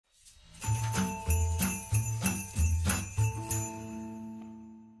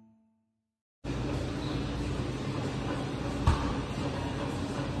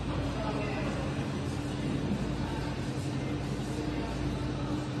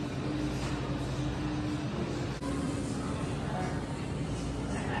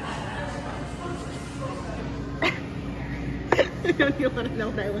don't even want to know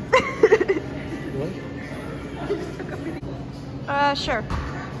what I look like. Sure.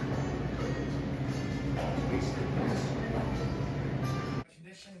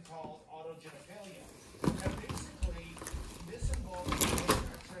 Condition called autogenitalia. And basically, this involves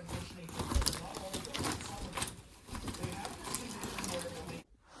transitioning from not all of them, but some of them. They have this condition where it will make.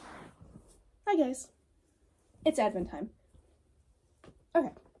 Hi guys, it's Advent time.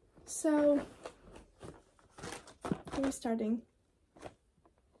 Okay, so we're starting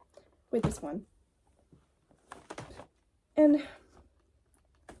with this one. And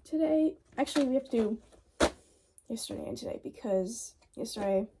today, actually we have to do yesterday and today because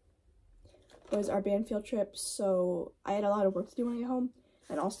yesterday was our band field trip, so I had a lot of work to do when I get home,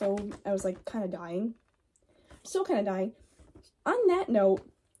 and also I was like kind of dying. Still kind of dying. On that note,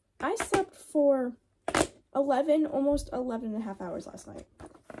 I slept for 11, almost 11 and a half hours last night.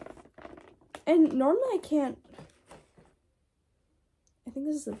 And normally I can't, I think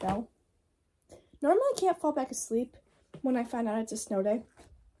this is a bell. Normally I can't fall back asleep when I find out it's a snow day.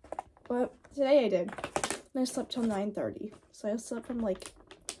 But today I did. And I slept till 9:30. So I slept from like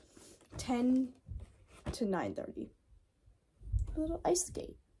 10 to 9:30. A little ice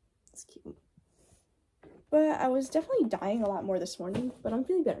skate. It's cute. But I was definitely dying a lot more this morning, but I'm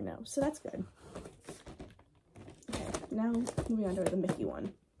feeling better now, so that's good. Okay, now moving on to the Mickey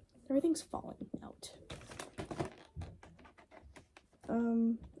one. Everything's falling out.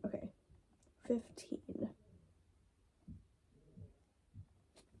 Okay. 15.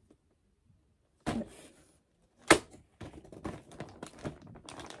 Okay.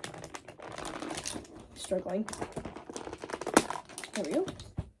 Struggling. There we go.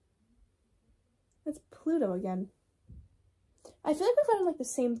 It's Pluto again. I feel like we've gotten like the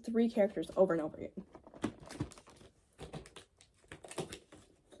same 3 characters over and over again.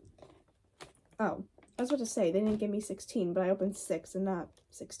 Oh, I was about to say, they didn't give me 16, but I opened 6 and not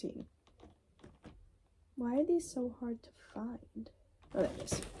 16. Why are these so hard to find? Oh, there it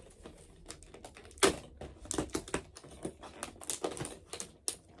is.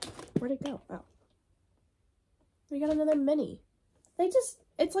 Where'd it go? Oh. We got another mini.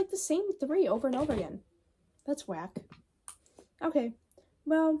 It's like the same 3 over and over again. That's whack. Okay,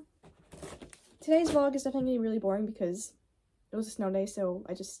 well, today's vlog is definitely really boring because it was a snow day, so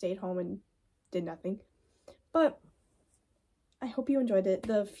I just stayed home and did nothing. But I hope you enjoyed it.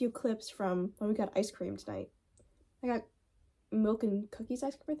 The few clips from when we got ice cream tonight. I got milk and cookies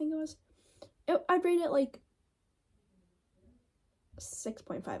ice cream, I think it was. I'd rate it like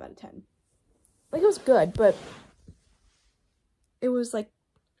 6.5 out of 10. Like, it was good, but it was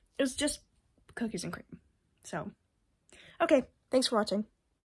just cookies and cream. So, okay, thanks for watching.